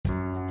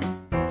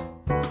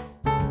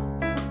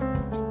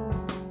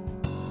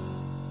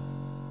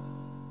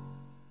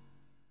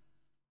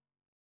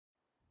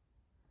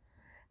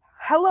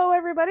Hello,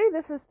 everybody.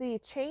 This is the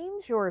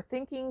Change Your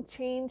Thinking,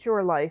 Change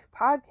Your Life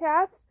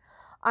podcast.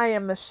 I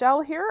am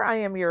Michelle here. I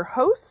am your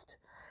host.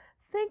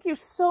 Thank you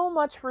so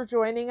much for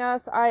joining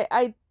us.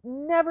 I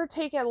never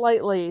take it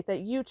lightly that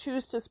you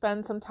choose to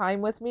spend some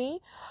time with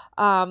me.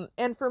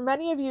 And for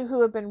many of you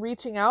who have been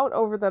reaching out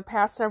over the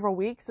past several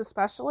weeks,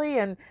 especially,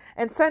 and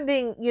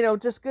sending,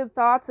 just good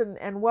thoughts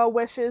and well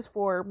wishes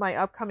for my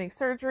upcoming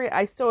surgery,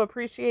 I so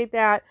appreciate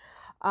that.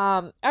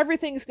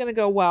 Everything's going to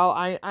go well.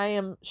 I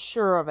am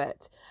sure of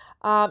it.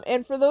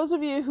 And for those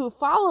of you who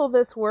follow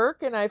this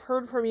work, and I've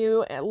heard from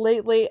you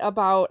lately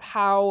about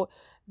how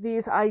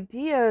these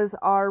ideas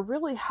are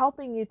really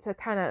helping you to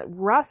kind of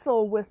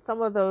wrestle with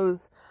some of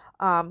those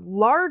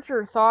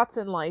larger thoughts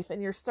in life, and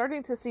you're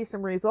starting to see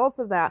some results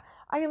of that,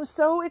 I am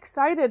so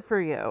excited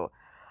for you.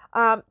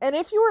 And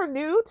if you are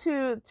new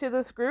to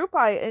this group,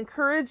 I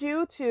encourage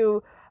you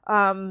to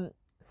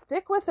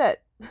stick with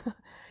it.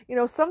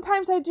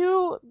 Sometimes I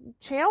do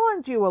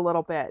challenge you a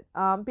little bit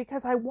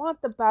because I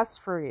want the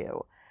best for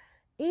you.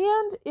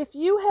 And if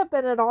you have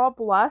been at all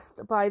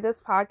blessed by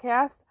this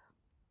podcast,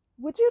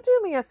 would you do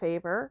me a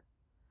favor?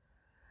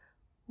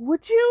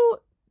 Would you,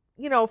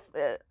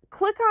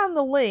 click on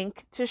the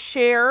link to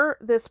share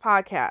this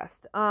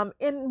podcast?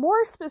 And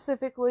more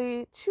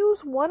specifically,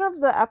 choose one of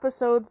the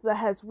episodes that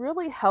has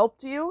really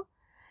helped you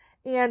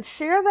and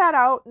share that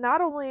out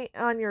not only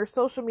on your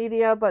social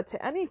media, but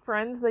to any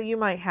friends that you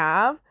might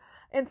have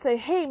and say,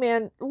 hey,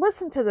 man,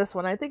 listen to this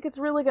one. I think it's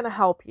really going to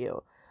help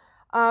you.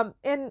 And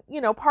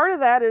part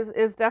of that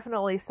is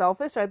definitely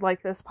selfish. I'd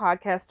like this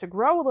podcast to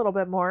grow a little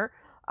bit more.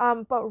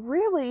 But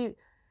really,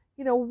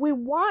 we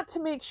want to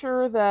make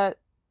sure that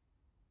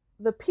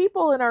the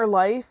people in our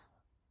life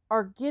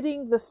are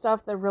getting the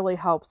stuff that really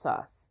helps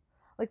us.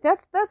 Like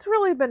that's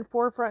really been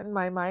forefront in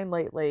my mind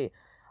lately.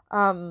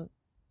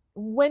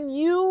 When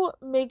you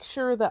make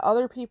sure that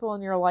other people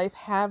in your life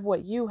have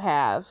what you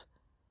have,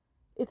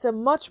 it's a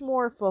much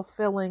more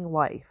fulfilling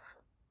life.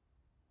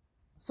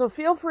 So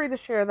feel free to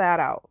share that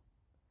out.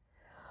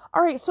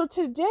 All right, so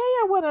today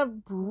I want to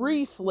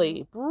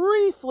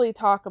briefly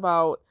talk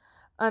about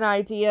an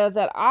idea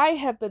that I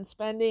have been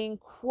spending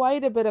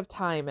quite a bit of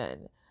time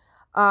in.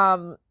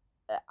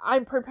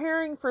 I'm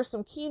preparing for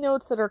some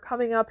keynotes that are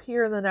coming up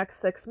here in the next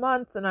 6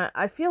 months, and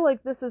I feel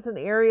like this is an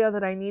area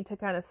that I need to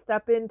kind of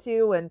step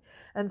into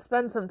and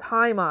spend some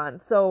time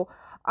on. So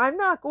I'm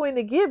not going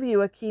to give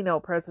you a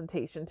keynote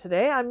presentation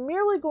today. I'm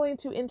merely going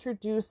to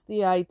introduce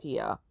the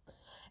idea.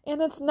 And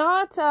it's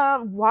not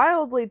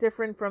wildly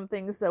different from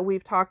things that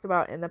we've talked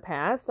about in the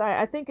past.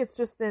 I think it's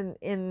just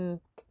in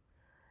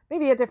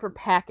maybe a different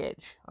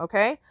package,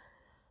 okay?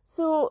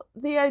 So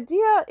the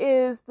idea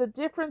is the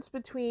difference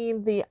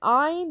between the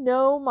I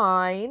know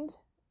mind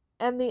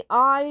and the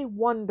I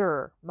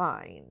wonder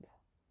mind.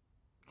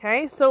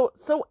 Okay? So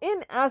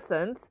in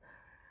essence,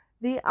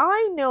 the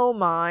I know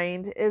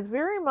mind is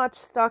very much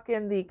stuck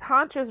in the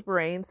conscious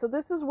brain. So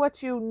this is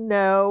what you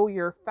know,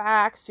 your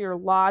facts, your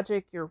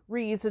logic, your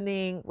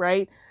reasoning,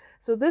 right?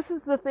 So this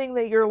is the thing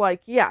that you're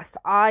like, yes,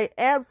 I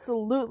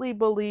absolutely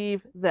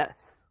believe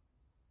this.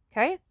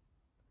 Okay?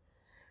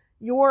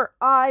 Your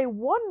I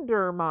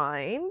wonder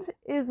mind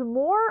is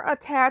more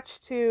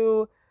attached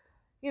to,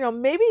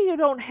 maybe you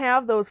don't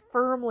have those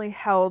firmly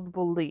held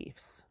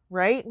beliefs,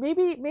 right?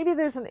 Maybe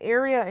there's an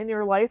area in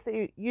your life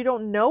that you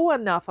don't know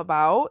enough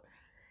about,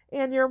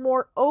 and you're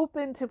more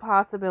open to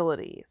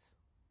possibilities.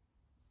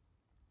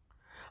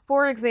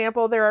 For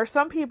example, there are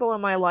some people in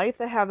my life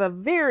that have a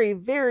very,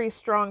 very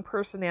strong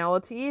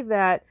personality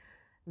that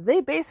they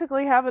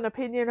basically have an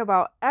opinion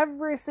about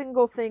every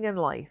single thing in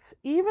life.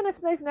 Even if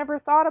they've never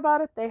thought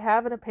about it, they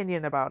have an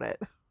opinion about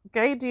it.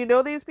 Okay, do you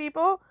know these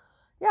people?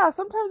 Yeah,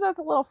 sometimes that's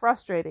a little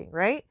frustrating,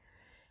 right?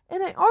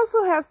 And I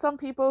also have some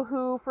people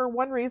who, for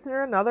one reason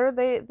or another,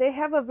 they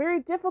have a very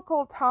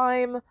difficult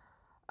time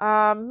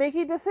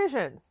making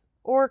decisions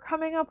or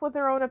coming up with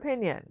their own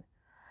opinion.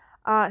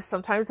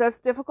 Sometimes that's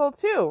difficult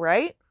too,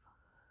 right?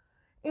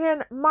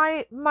 And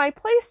my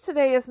place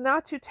today is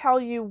not to tell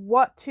you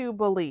what to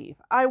believe.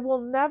 I will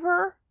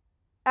never,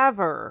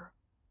 ever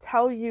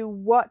tell you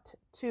what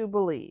to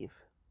believe.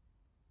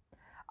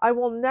 I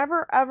will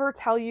never, ever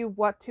tell you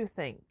what to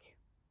think.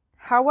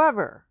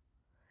 However,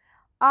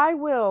 I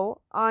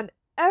will, on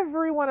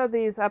every one of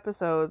these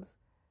episodes,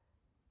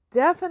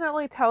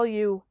 definitely tell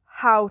you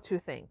how to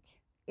think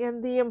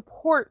and the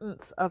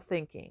importance of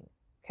thinking.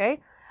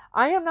 Okay?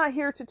 I am not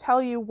here to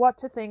tell you what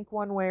to think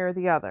one way or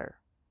the other.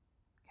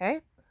 Okay?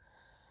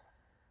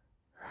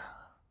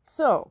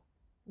 So,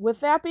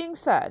 with that being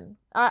said,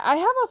 I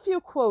have a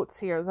few quotes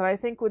here that I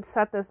think would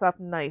set this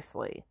up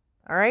nicely.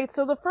 All right?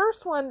 So the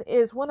first one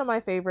is one of my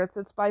favorites.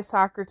 It's by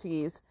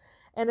Socrates,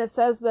 and it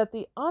says that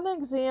the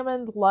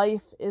unexamined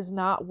life is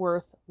not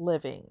worth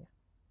living.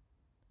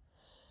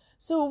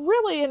 So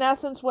really, in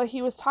essence, what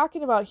he was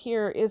talking about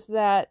here is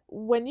that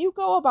when you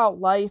go about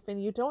life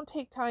and you don't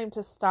take time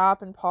to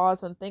stop and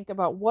pause and think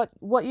about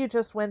what you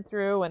just went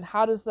through and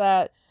how does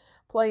that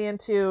play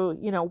into,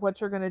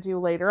 what you're going to do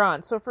later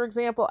on. So for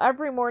example,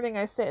 every morning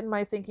I sit in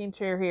my thinking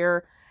chair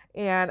here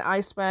and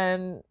I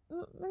spend,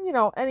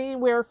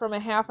 anywhere from a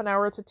half an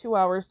hour to 2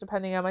 hours,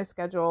 depending on my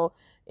schedule,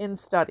 in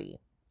study.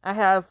 I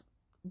have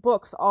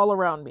books all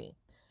around me.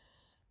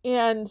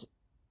 And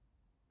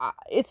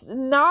it's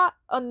not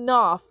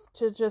enough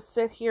to just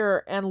sit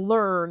here and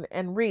learn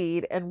and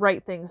read and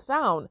write things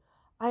down.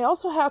 I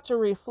also have to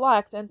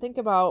reflect and think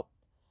about,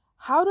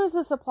 how does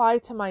this apply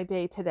to my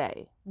day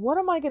today? What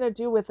am I going to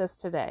do with this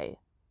today?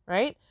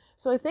 Right?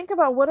 So I think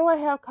about, what do I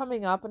have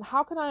coming up and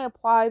how can I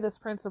apply this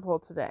principle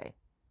today?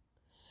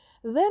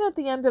 Then at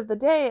the end of the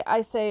day,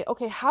 I say,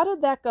 okay, how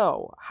did that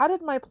go? How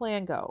did my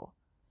plan go?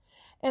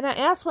 And I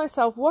ask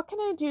myself, what can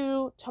I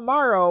do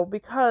tomorrow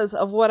because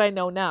of what I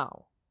know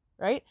now?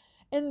 Right?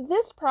 And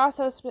this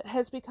process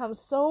has become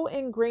so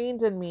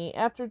ingrained in me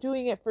after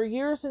doing it for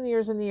years and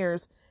years and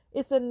years.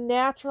 It's a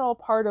natural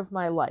part of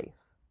my life.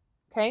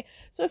 Okay?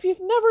 So if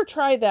you've never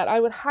tried that, I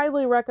would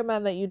highly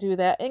recommend that you do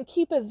that and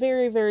keep it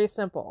very, very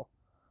simple.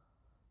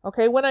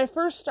 Okay? When I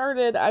first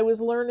started, I was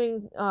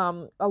learning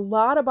a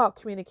lot about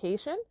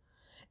communication.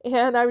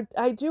 And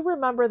I do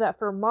remember that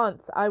for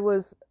months, I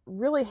was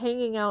really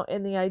hanging out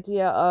in the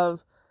idea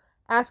of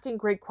asking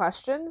great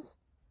questions.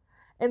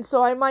 And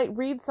so I might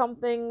read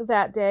something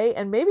that day,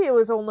 and maybe it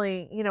was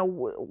only,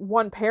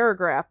 one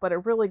paragraph, but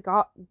it really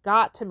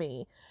got to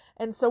me.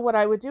 And so what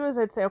I would do is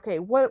I'd say, okay,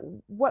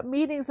 what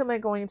meetings am I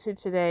going to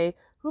today?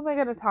 Who am I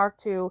going to talk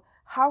to?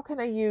 How can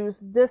I use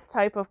this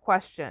type of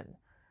question?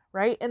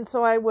 Right? And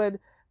so I would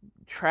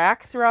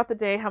track throughout the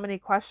day how many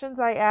questions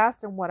I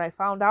asked and what I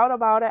found out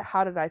about it.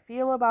 How did I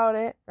feel about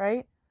it?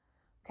 Right?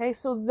 Okay,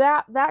 so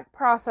that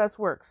process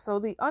works. So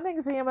the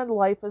unexamined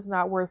life is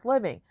not worth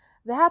living.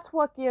 That's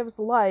what gives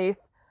life,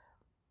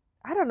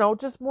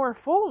 just more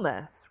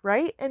fullness,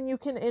 right? And you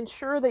can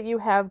ensure that you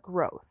have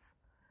growth.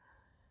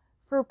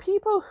 For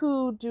people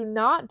who do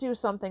not do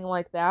something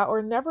like that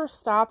or never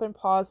stop and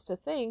pause to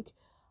think,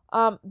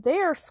 they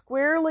are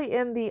squarely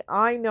in the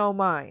I know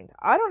mind.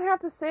 I don't have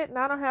to sit and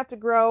I don't have to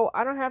grow.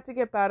 I don't have to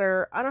get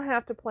better. I don't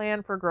have to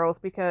plan for growth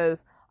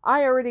because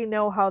I already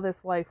know how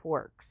this life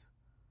works.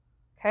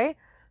 Okay?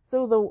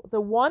 So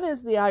the one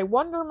is the I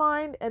wonder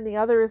mind and the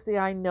other is the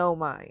I know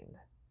mind.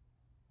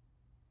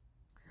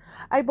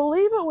 I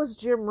believe it was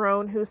Jim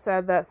Rohn who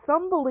said that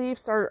some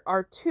beliefs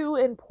are too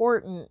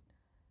important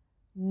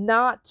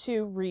not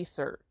to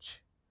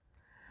research.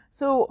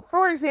 So,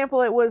 for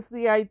example, it was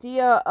the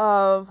idea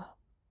of,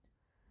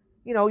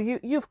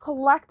 you've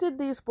collected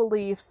these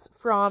beliefs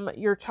from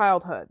your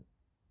childhood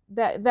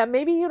that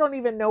maybe you don't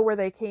even know where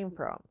they came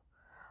from.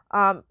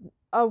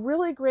 A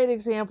really great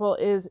example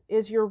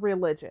is your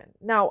religion.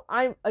 Now,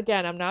 I'm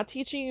not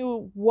teaching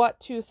you what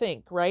to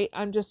think, right?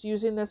 I'm just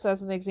using this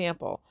as an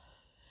example.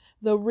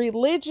 The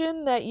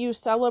religion that you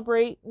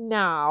celebrate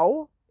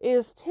now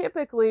is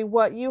typically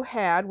what you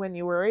had when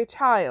you were a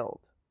child,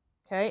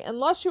 okay?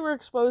 Unless you were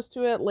exposed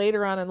to it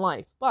later on in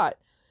life. But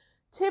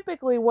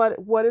typically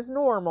what is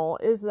normal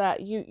is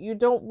that you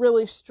don't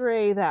really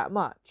stray that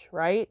much,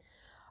 right?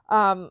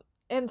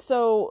 And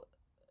so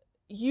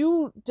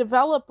you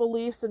develop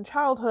beliefs in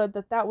childhood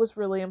that was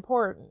really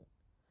important.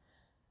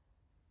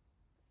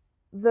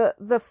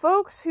 The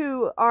folks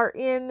who are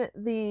in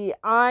the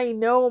I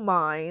know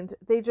mind,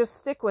 they just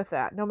stick with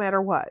that no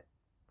matter what,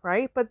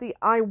 right? But the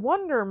I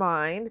wonder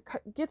mind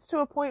gets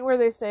to a point where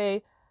they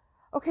say,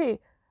 okay,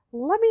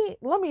 let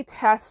me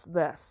test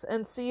this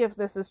and see if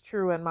this is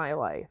true in my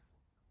life.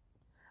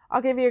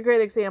 I'll give you a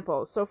great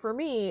example. So for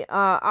me,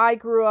 I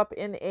grew up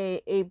in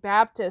a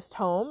Baptist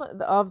home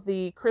of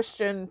the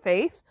Christian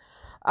faith.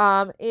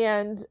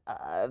 And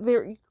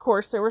there, of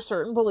course, there were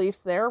certain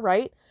beliefs there,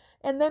 right?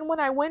 And then when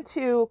I went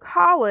to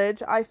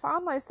college, I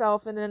found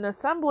myself in an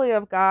Assembly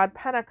of God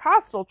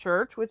Pentecostal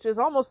church, which is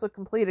almost the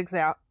complete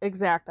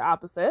exact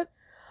opposite.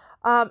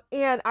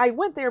 And I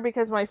went there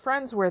because my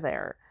friends were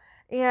there.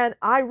 And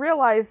I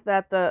realized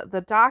that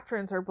the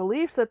doctrines or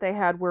beliefs that they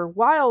had were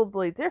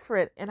wildly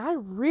different. And I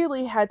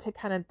really had to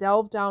kind of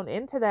delve down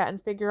into that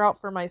and figure out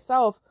for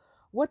myself,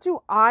 what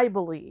do I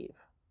believe,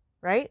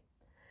 right?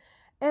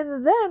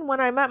 And then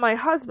when I met my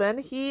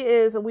husband,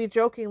 we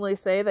jokingly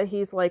say that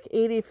he's like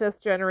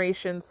 85th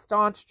generation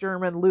staunch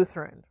German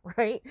Lutheran,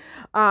 right?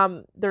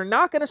 They're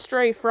not going to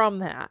stray from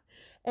that.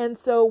 And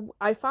so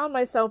I found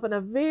myself in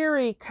a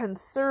very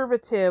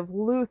conservative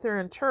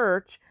Lutheran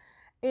church,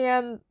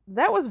 and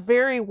that was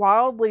very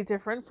wildly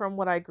different from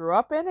what I grew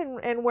up in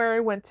and where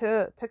I went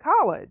to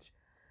college.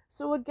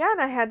 So again,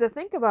 I had to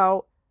think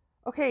about,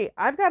 okay,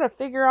 I've got to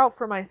figure out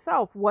for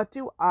myself, what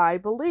do I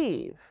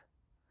believe?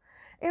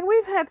 And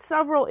we've had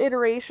several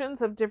iterations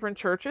of different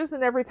churches,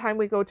 and every time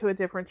we go to a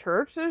different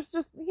church, there's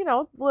just,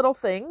 little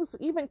things,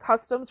 even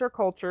customs or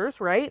cultures,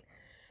 right?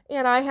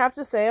 And I have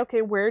to say,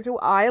 okay, where do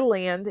I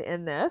land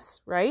in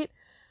this, right?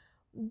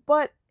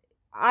 But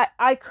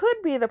I could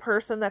be the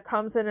person that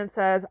comes in and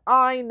says,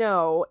 I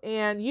know,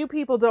 and you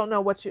people don't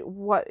know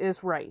what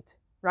is right,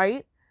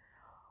 right?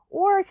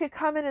 Or I could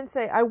come in and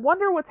say, I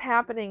wonder what's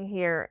happening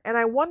here, and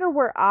I wonder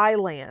where I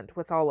land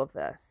with all of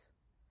this.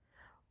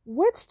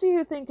 Which do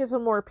you think is a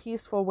more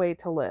peaceful way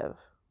to live?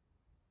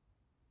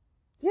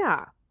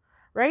 Yeah,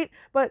 right?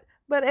 But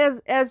But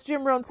as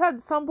Jim Rohn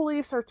said, some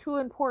beliefs are too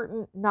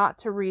important not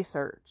to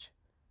research.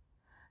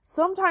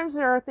 Sometimes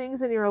there are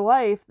things in your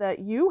life that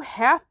you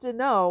have to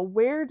know,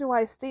 where do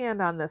I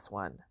stand on this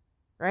one,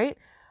 right?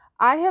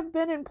 I have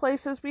been in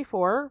places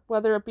before,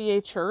 whether it be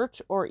a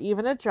church or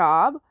even a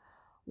job,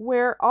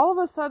 where all of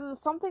a sudden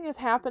something has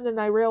happened and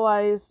I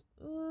realize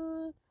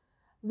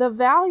the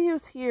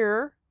values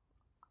here,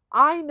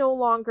 I no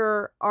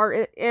longer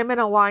am in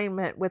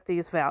alignment with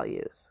these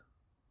values,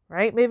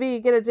 right? Maybe you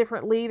get a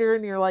different leader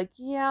and you're like,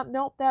 yeah,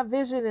 nope, that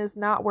vision is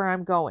not where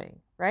I'm going,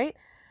 right?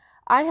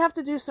 I have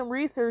to do some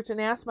research and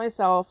ask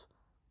myself,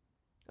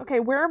 okay,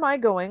 where am I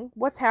going?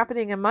 What's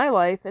happening in my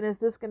life? And is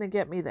this going to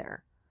get me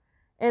there?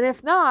 And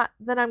if not,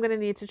 then I'm going to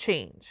need to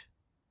change.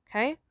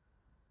 Okay?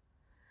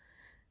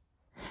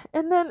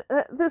 And then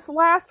this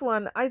last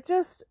one,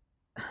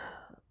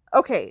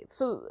 okay,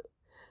 so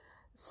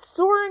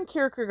Soren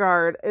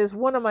Kierkegaard is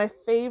one of my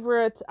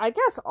favorite, I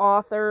guess,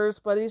 authors,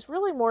 but he's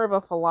really more of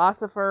a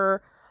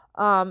philosopher.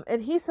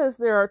 And he says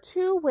there are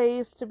two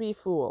ways to be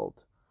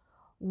fooled.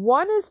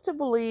 One is to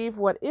believe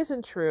what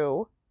isn't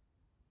true,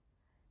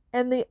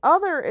 and the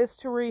other is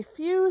to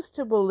refuse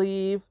to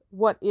believe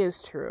what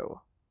is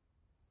true.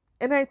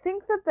 And I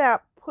think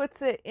that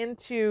puts it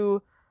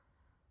into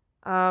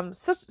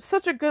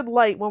such a good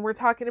light when we're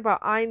talking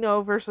about I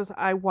know versus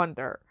I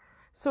wonder.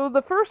 So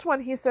the first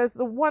one, he says,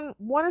 the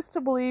one is to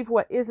believe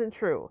what isn't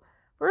true.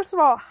 First of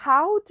all,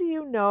 how do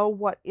you know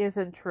what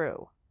isn't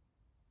true?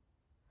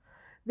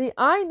 The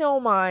I know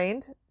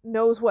mind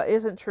knows what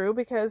isn't true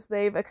because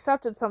they've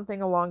accepted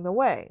something along the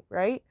way,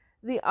 right?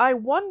 The I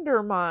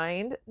wonder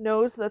mind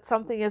knows that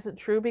something isn't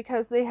true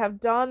because they have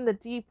done the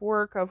deep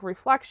work of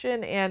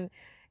reflection and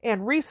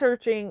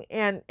researching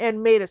and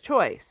made a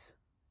choice.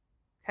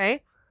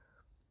 Okay?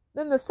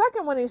 Then the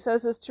second one he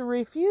says is to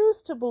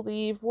refuse to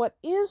believe what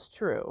is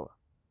true.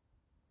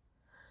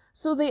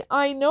 So the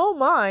I know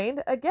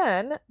mind,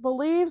 again,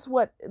 believes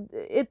what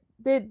it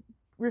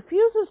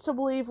refuses to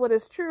believe what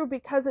is true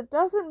because it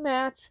doesn't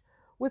match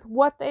with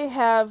what they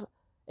have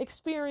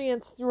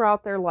experienced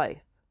throughout their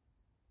life.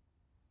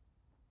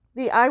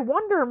 The I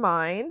wonder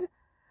mind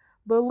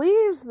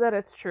believes that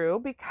it's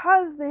true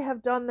because they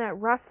have done that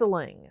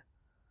wrestling.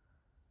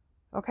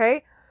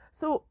 Okay?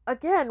 So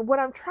again, what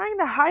I'm trying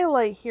to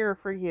highlight here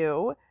for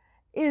you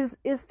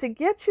is to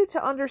get you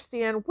to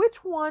understand which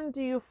one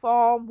do you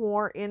fall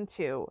more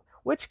into,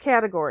 which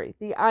category,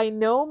 the I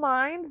know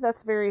mind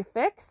that's very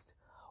fixed,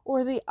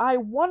 or the I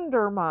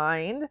wonder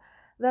mind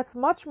that's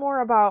much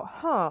more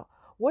about,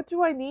 what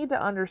do I need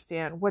to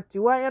understand? What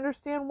do I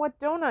understand? What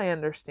don't I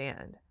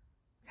understand?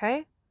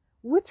 Okay?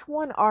 Which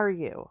one are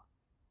you?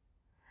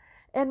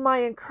 And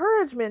my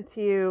encouragement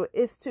to you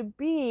is to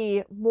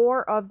be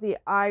more of the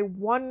I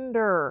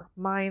wonder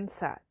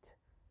mindset.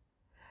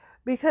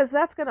 Because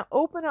that's going to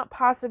open up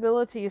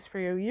possibilities for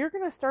you. You're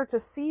going to start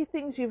to see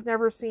things you've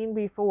never seen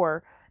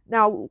before.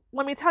 Now,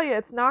 let me tell you,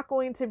 it's not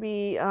going to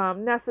be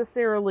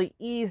necessarily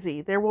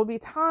easy. There will be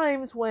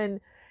times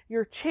when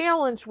you're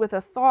challenged with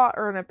a thought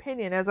or an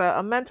opinion. As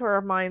a mentor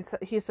of mine,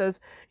 he says,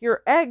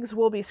 your eggs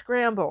will be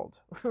scrambled,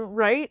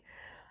 right?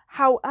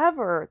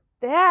 However,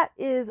 that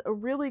is a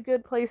really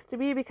good place to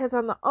be because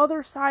on the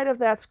other side of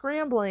that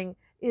scrambling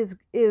is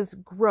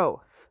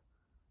growth.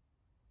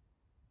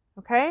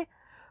 Okay?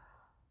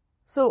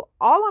 So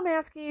all I'm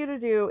asking you to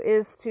do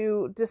is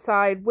to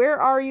decide, where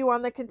are you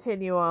on the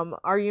continuum?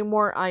 Are you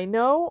more I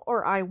know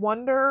or I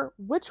wonder?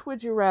 Which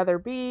would you rather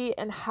be,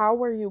 and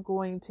how are you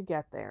going to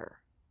get there?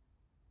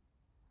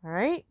 All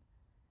right?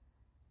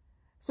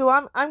 So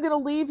I'm going to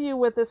leave you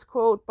with this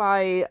quote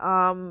by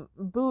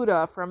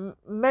Buddha from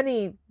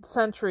many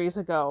centuries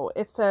ago.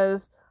 It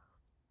says,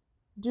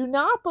 "Do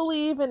not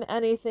believe in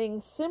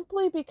anything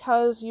simply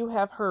because you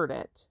have heard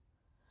it.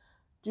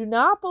 Do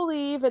not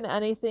believe in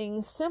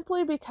anything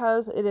simply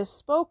because it is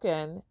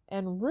spoken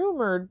and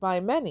rumored by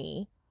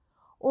many,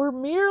 or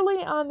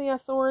merely on the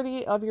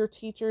authority of your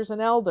teachers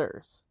and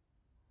elders.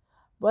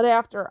 But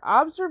after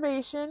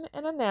observation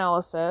and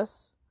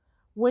analysis,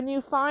 when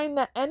you find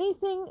that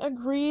anything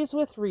agrees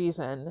with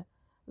reason,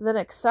 then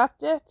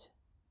accept it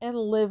and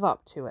live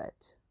up to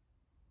it."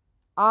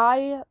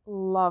 I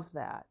love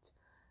that.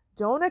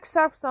 Don't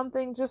accept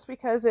something just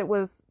because it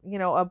was,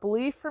 a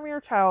belief from your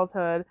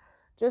childhood,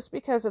 just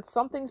because it's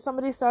something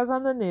somebody says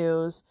on the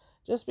news,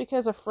 just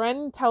because a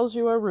friend tells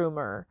you a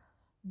rumor.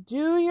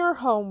 Do your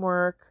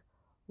homework,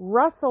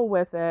 wrestle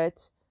with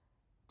it,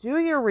 do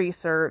your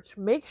research,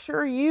 make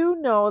sure you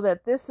know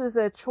that this is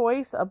a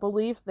choice, a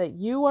belief that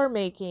you are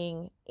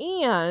making,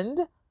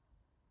 and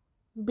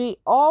be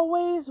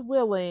always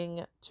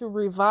willing to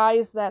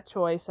revise that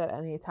choice at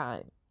any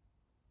time.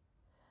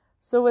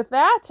 So with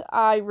that,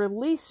 I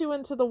release you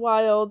into the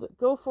wild.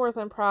 Go forth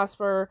and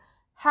prosper.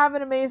 Have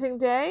an amazing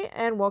day,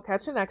 and we'll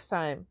catch you next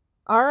time.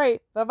 All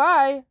right,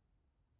 bye-bye.